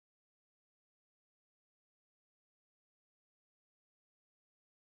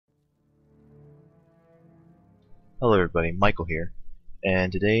Hello everybody, Michael here,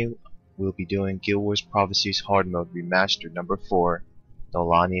 and today we'll be doing Guild Wars Prophecies Hard Mode Remastered number 4,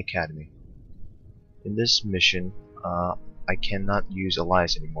 Nolani Academy. In this mission, I cannot use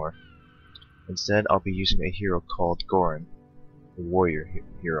Elias anymore. Instead, I'll be using a hero called Goran, a warrior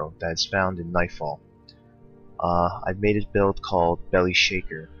hero that is found in Nightfall. I've made a build called Belly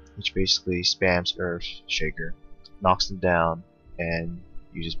Shaker, which basically spams Earth Shaker, knocks them down, and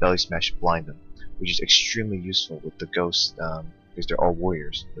uses Belly Smash to blind them, which is extremely useful with the ghosts because they're all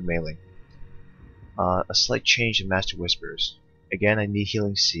warriors, they're melee. A slight change in Master Whispers. Again, I need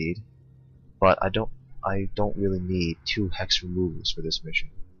Healing Seed, but I don't really need 2 hex removals for this mission.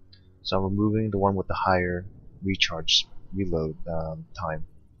 So I'm removing the one with the higher recharge reload time,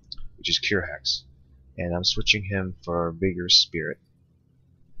 which is Cure Hex, and I'm switching him for Vigorous Spirit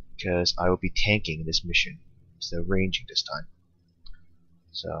because I will be tanking this mission instead of ranging this time.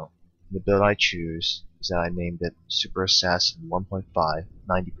 So the build I choose is that I named it Super Assassin 1.5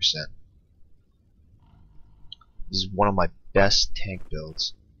 90%. This is one of my best tank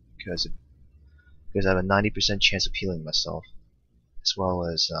builds because I have a 90% chance of healing myself, as well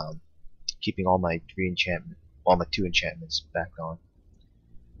as keeping all my 2 enchantments back on.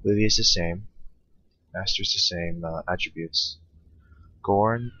 Livia is the same, Master is the same attributes.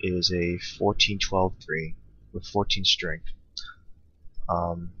 Gorn is a 14-12-3 with 14 strength.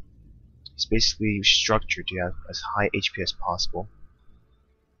 It's basically structured to have as high HP as possible.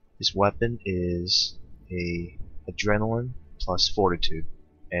 His weapon is a Adrenaline plus Fortitude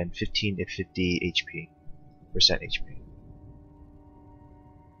and 15 to 50 percent HP.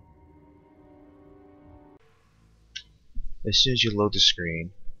 As soon as you load the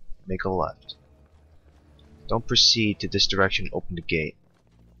screen, make a left. Don't proceed to this direction and open the gate.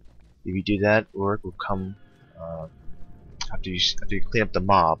 If you do that, Uruk will come after you clean up the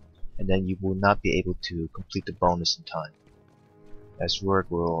mob, and then you will not be able to complete the bonus in time, as Uruk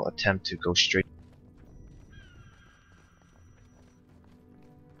will attempt to go straight.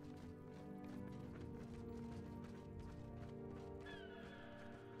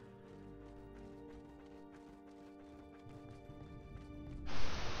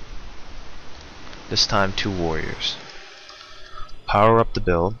 This time 2 warriors. Power up the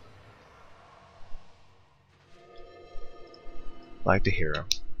build like the hero.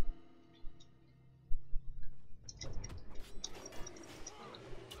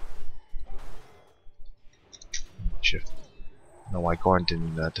 Shift. I don't know why Gorn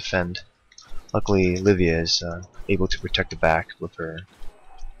didn't defend. Luckily, Livia is able to protect the back with her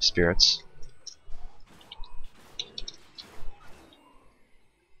spirits.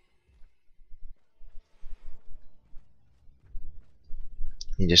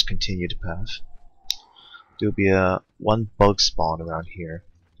 You just continue the path. There'll be one bug spawn around here,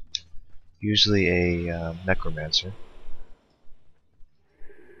 usually a necromancer.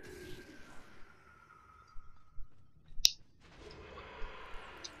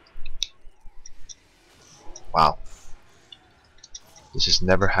 Wow, this has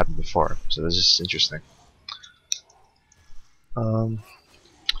never happened before, so this is interesting.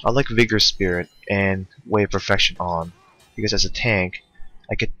 I like Vigorous Spirit and Way of Perfection on, because as a tank,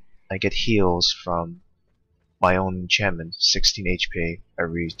 I get heals from my own enchantment, 16 HP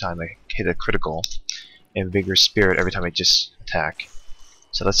every time I hit a critical, and Vigorous Spirit every time I just attack.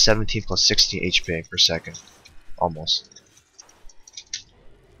 So that's 17 plus 16 HP per second, almost.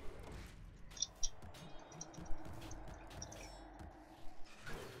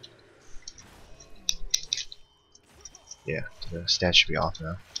 Yeah, the stats should be off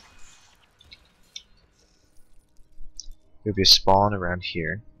now. There'll be a spawn around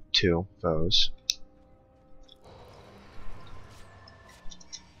here, 2 foes.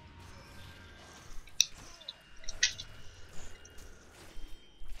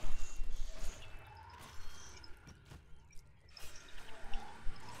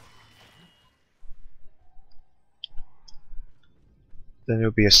 Then there'll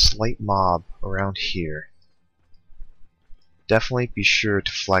be a slight mob around here. Definitely be sure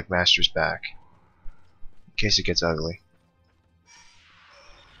to flag Master's back, in case it gets ugly.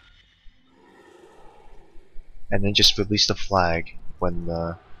 And then just release the flag when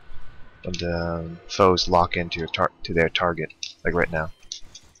the foes lock into their target, like right now.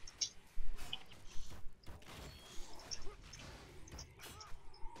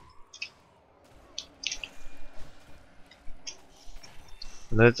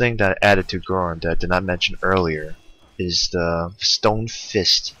 Another thing that I added to Goran that I did not mention earlier is the Stone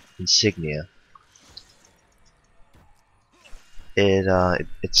Fist insignia.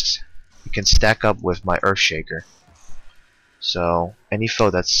 It can stack up with my Earthshaker, so any foe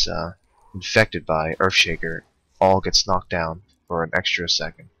that's infected by Earthshaker all gets knocked down for an extra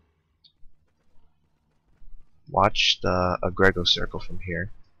second. Watch the Agrego circle from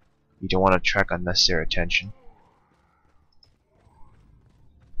here. You don't want to attract unnecessary attention.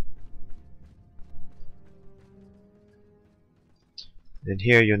 Then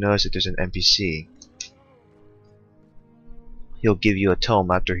here you'll notice that there's an NPC. He'll give you a tome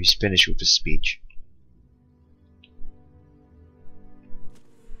after he's finished with his speech.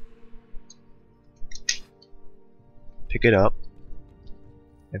 Pick it up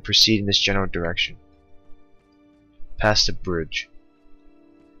and proceed in this general direction. Past the bridge.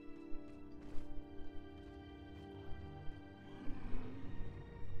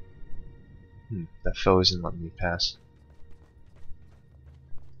 That foe isn't letting me pass.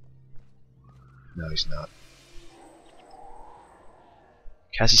 No, he's not.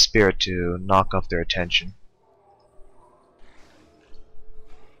 Cast a spirit to knock off their attention.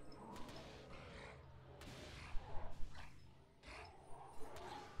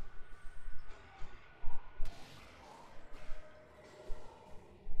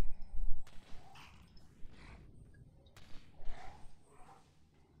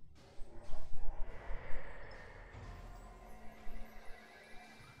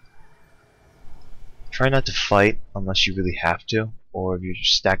 Try not to fight unless you really have to, or if you're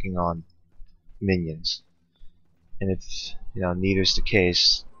just stacking on minions. And if neither is the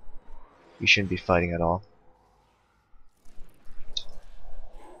case, you shouldn't be fighting at all.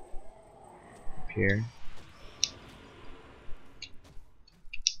 Up here.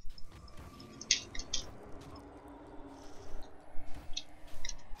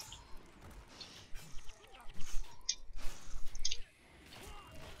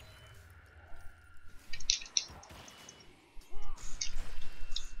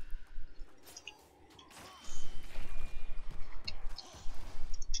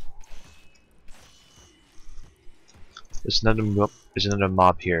 There's another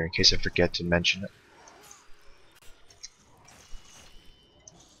mob here in case I forget to mention it.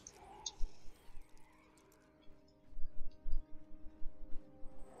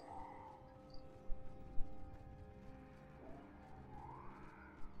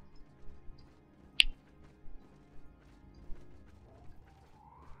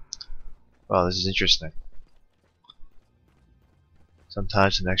 Wow, this is interesting.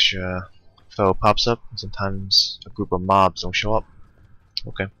 Sometimes an extra foe pops up, and sometimes a group of mobs don't show up.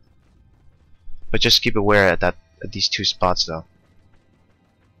 Okay. But just keep aware at these two spots though.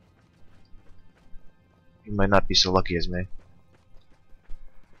 You might not be so lucky as me.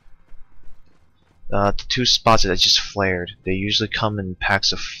 The two spots that I just flared, they usually come in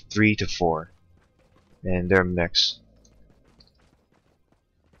packs of 3 to 4. And they're a mix.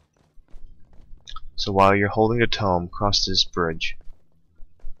 So while you're holding the tome, cross this bridge.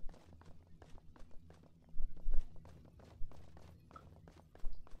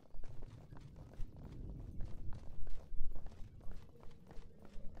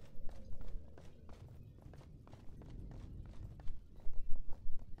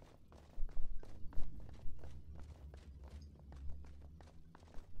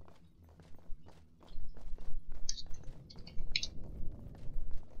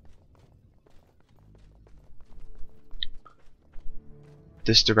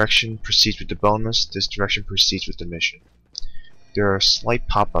 This direction proceeds with the bonus, this direction proceeds with the mission. There are slight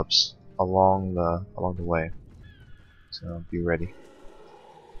pop-ups along the way, so be ready.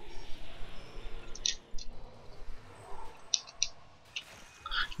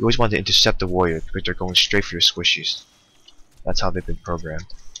 You always want to intercept the warrior because they're going straight for your squishies. That's how they've been programmed.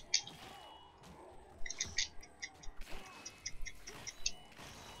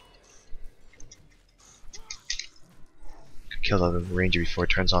 Kill the ranger before it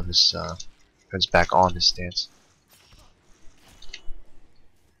turns back on his stance.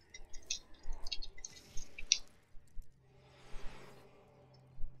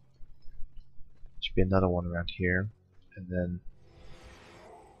 Should be another one around here, and then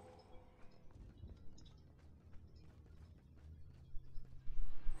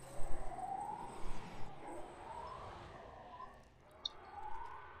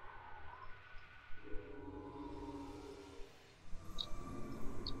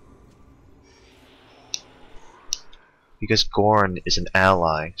because Gorn is an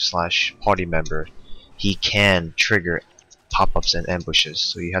ally / party member, he can trigger pop-ups and ambushes,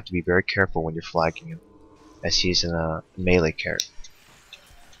 so you have to be very careful when you're flagging him, as he's in a melee character.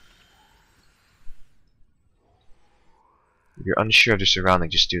 If you're unsure of the surrounding,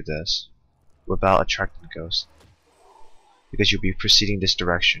 just do this without attracting ghosts, because you'll be proceeding this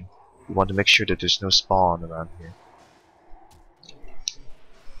direction. You want to make sure that there's no spawn around here.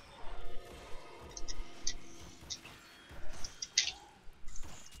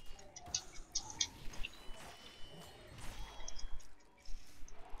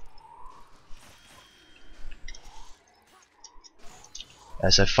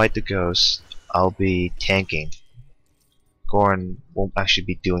 As I fight the ghosts, I'll be tanking. Goran won't actually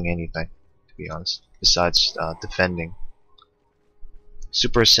be doing anything, to be honest, besides defending.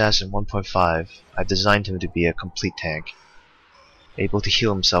 Super Assassin 1.5, I designed him to be a complete tank, able to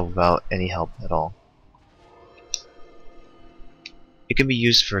heal himself without any help at all. It can be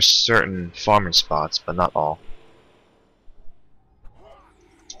used for certain farming spots, but not all.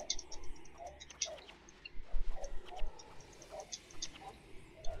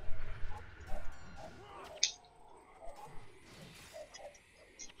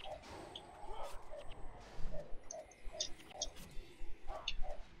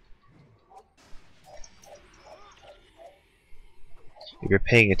 If you're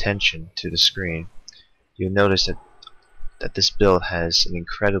paying attention to the screen, you'll notice that this build has an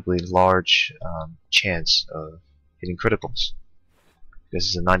incredibly large chance of hitting criticals, because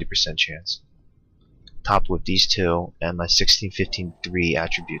it's a 90% chance, topped with these two and my 16-15-3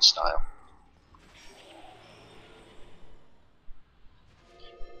 attribute style.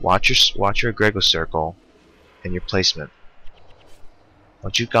 Watch your egregor circle and your placement.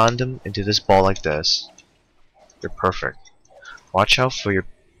 Once you've gotten them into this ball like this, you're perfect. Watch out for your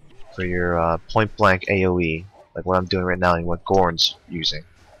point blank AoE, like what I'm doing right now and what Goran's using.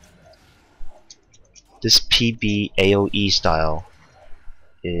 This PB AoE style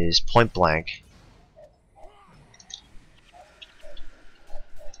is point blank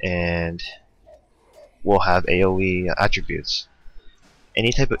and will have AoE attributes.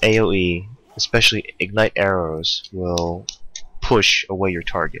 Any type of AoE, especially ignite arrows, will push away your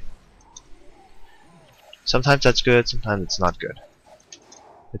target. Sometimes that's good, sometimes it's not good.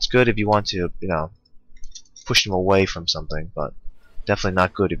 It's good if you want to, push them away from something, but definitely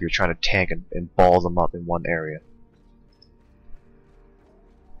not good if you're trying to tank and ball them up in one area.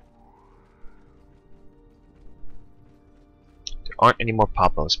 There aren't any more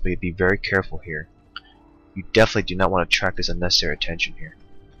pop-ups, but be very careful here. You definitely do not want to attract this unnecessary attention here,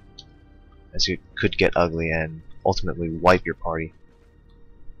 as it could get ugly and ultimately wipe your party,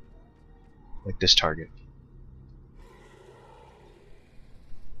 like this target.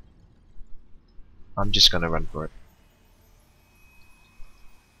 I'm just gonna run for it.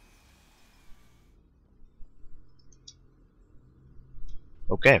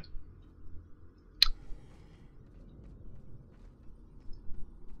 Okay.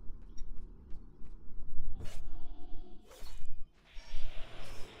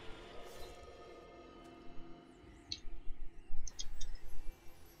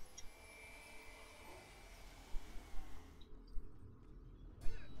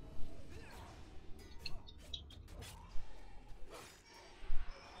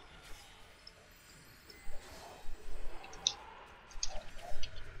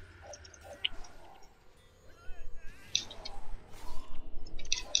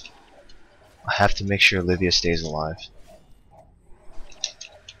 I have to make sure Olivia stays alive.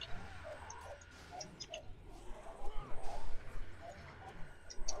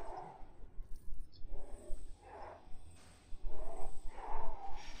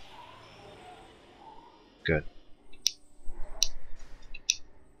 Good.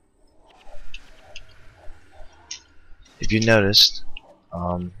 If you noticed,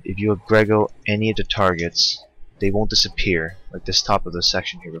 if you egregor any of the targets, they won't disappear, like this top of the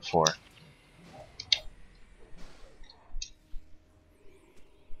section here before.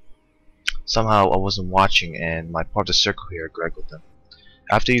 Somehow I wasn't watching and my part of the circle here egregored them.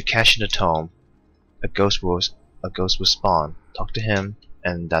 After you cash in a tome, a ghost will spawn. Talk to him,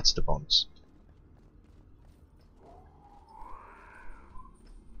 and that's the bonus.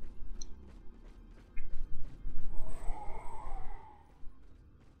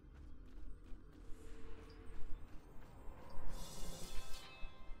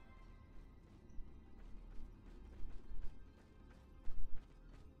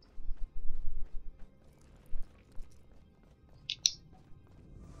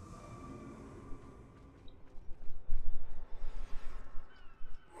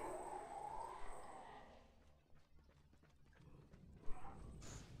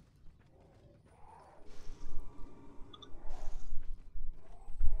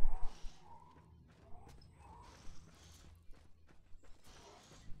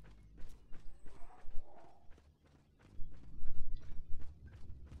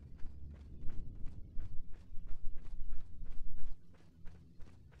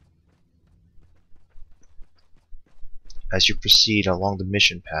 As you proceed along the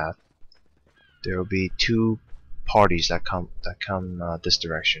mission path, there will be two parties that come this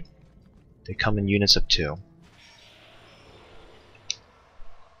direction. They come in units of 2.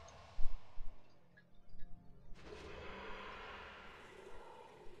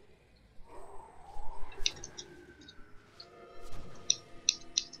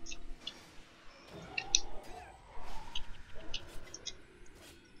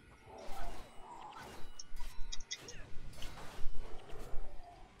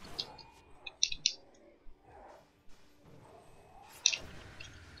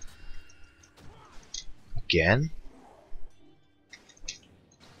 Again?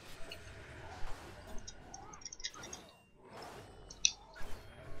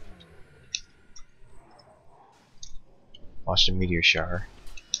 Watch the meteor shower.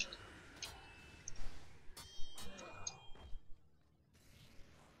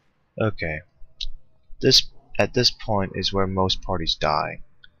 Okay. At this point is where most parties die.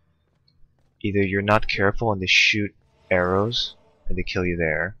 Either you're not careful and they shoot arrows and they kill you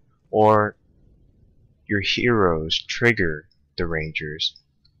there, or your heroes trigger the rangers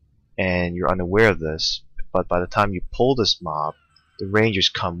and you're unaware of this, but by the time you pull this mob, the rangers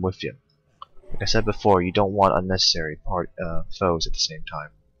come with you. Like I said before, you don't want unnecessary foes at the same time.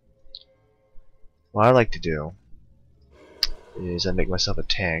 What I like to do is I make myself a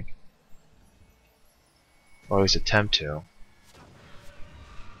tank, or at least attempt to,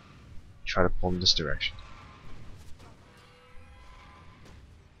 try to pull in this direction.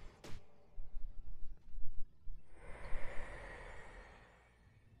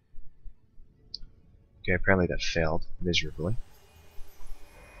 Okay, apparently that failed miserably.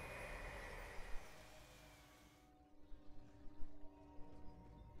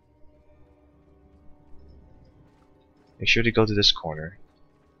 Make sure to go to this corner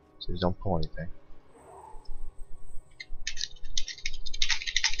so you don't pull anything.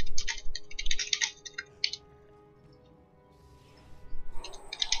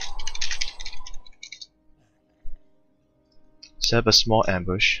 Set up a small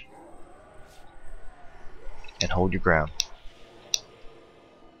ambush and hold your ground.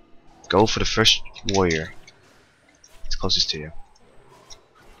 Go for the first warrior. It's closest to you.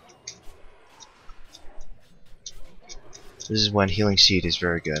 This is when Healing Seed is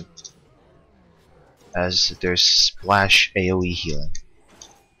very good, as there's splash AoE healing.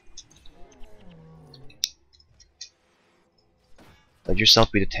 Let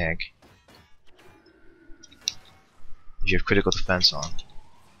yourself be the tank. You have critical defense on.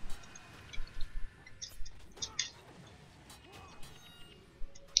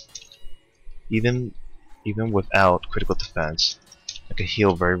 Even without critical defense, I can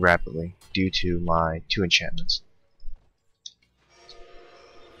heal very rapidly due to my 2 enchantments.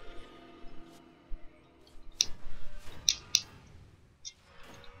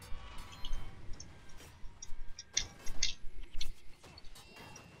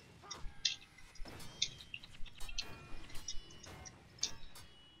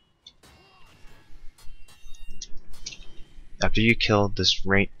 After you kill this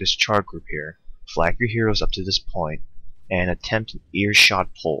char group here, flag your heroes up to this point and attempt an earshot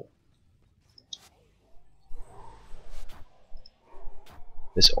pull.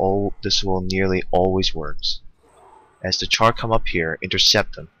 This will nearly always works. As the char come up here,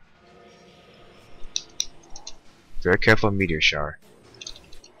 intercept them. Very careful of meteor shower.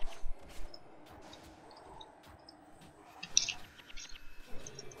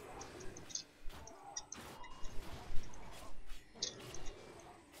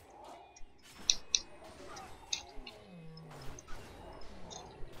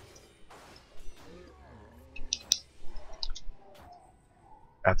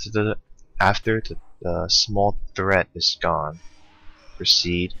 After the small threat is gone,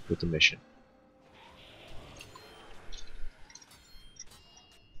 proceed with the mission.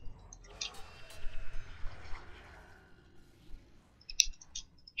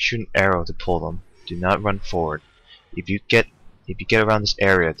 Shoot an arrow to pull them. Do not run forward. If you get around this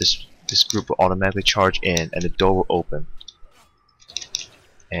area, this group will automatically charge in, and the door will open,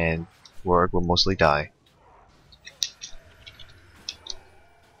 and Warg will mostly die.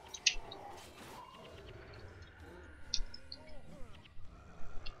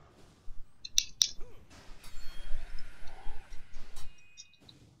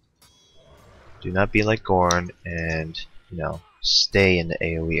 Do not be like Gorn and, stay in the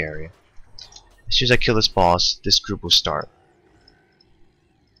AoE area. As soon as I kill this boss, this group will start.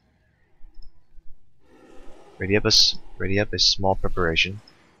 Ready up a small preparation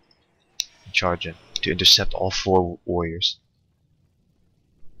and charge in to intercept all 4 warriors.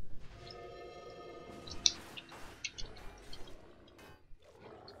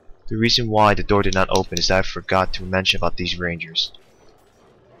 The reason why the door did not open is that I forgot to mention about these rangers.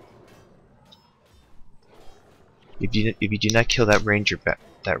 If you do not kill that ranger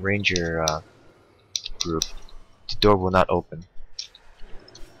group, the door will not open.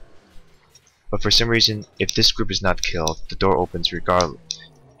 But for some reason, if this group is not killed, the door opens regardless.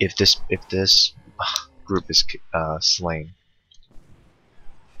 If this group is slain.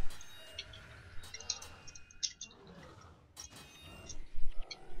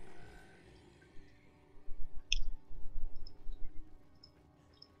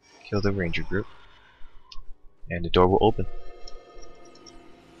 Kill the ranger group. and the door will open.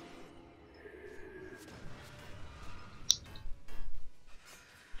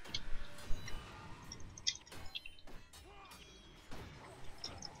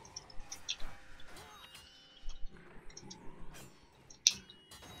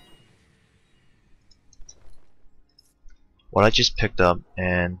 What I just picked up,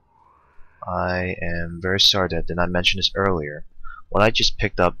 and I am very sorry that I did not mention this earlier, what I just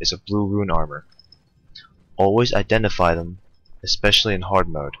picked up is a blue rune armor. Always identify them, especially in hard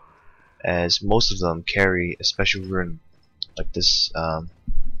mode, as most of them carry a special rune like this that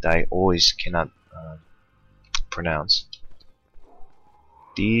I always cannot pronounce.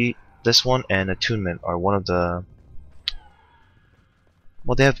 This one and Attunement are one of the,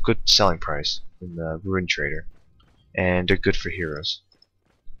 well, they have good selling price in the rune trader, and they're good for heroes.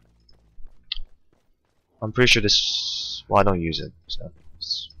 I'm pretty sure this, well, I don't use it, so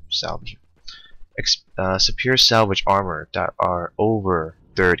salvage it. Superior salvage armor that are over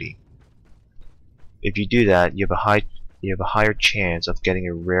 30. If you do that, you have a higher chance of getting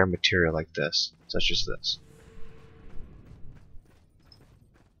a rare material like this, such as this.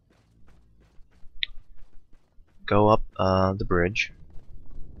 Go up the bridge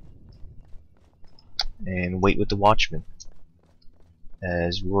and wait with the watchman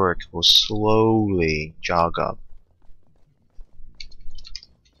as work will slowly jog up.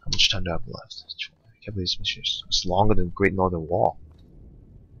 How much time do I have left? I can't believe this mission is longer than Great Northern Wall.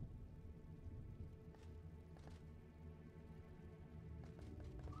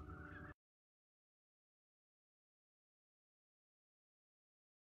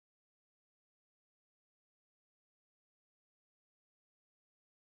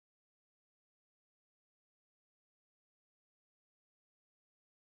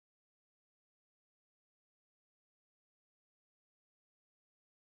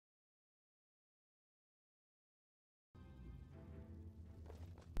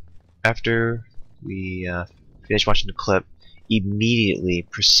 After we finish watching the clip, immediately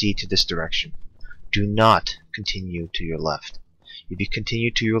proceed to this direction. Do not continue to your left. If you continue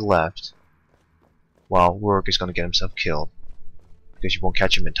to your left, well, Rourke is going to get himself killed because you won't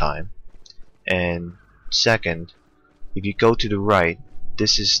catch him in time. And second, if you go to the right,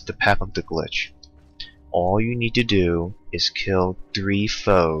 this is the path of the glitch. All you need to do is kill 3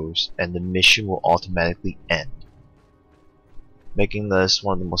 foes and the mission will automatically end, making this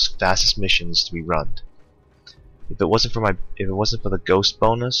one of the most fastest missions to be run. If it wasn't for the ghost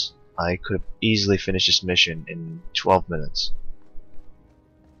bonus, I could have easily finished this mission in 12 minutes.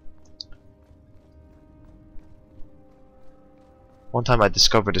 One time I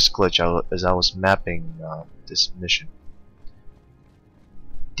discovered this glitch as I was mapping this mission.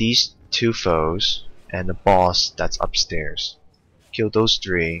 These 2 foes and the boss that's upstairs. Kill those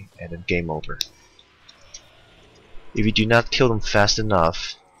 3 and then game over. If you do not kill them fast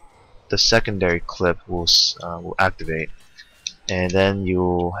enough, the secondary clip will activate, and then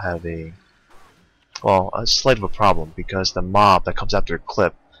you'll have a slight of a problem because the mob that comes after a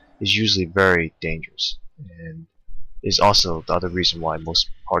clip is usually very dangerous, and is also the other reason why most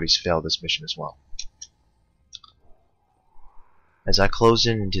parties fail this mission as well. As I close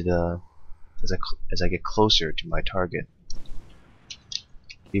in into the as I get closer to my target,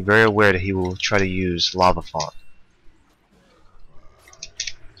 be very aware that he will try to use lava font.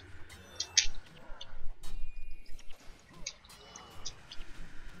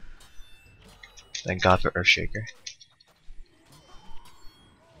 Thank God for Earthshaker.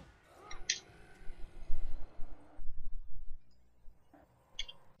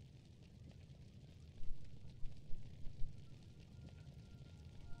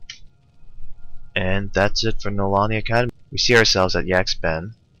 And that's it for Nolani Academy. We see ourselves at Yak's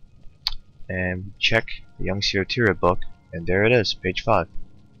Bend, and we check the Young Sirotira book, and there it is, page 5.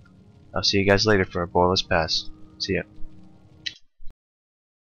 I'll see you guys later for a Borealis Pass. See ya.